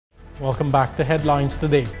Welcome back to Headlines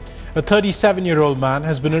Today. A 37-year-old man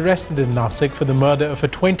has been arrested in Nasik for the murder of a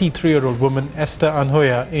 23-year-old woman, Esther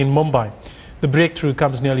Anuhya, in Mumbai. The breakthrough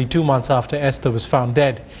comes nearly 2 months after Esther was found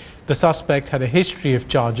dead. The suspect had a history of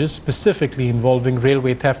charges, specifically involving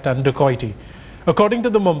railway theft and dacoity. According to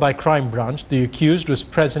the Mumbai crime branch, the accused was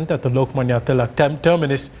present at the Lokmanya Tilak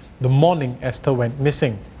terminus the morning Esther went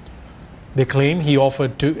missing. They claim he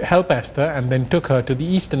offered to help Esther and then took her to the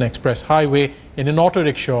Eastern Express Highway in an auto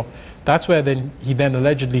rickshaw. That's where he then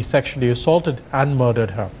allegedly sexually assaulted and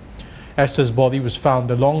murdered her. Esther's body was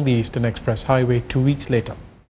found along the Eastern Express Highway 2 weeks later.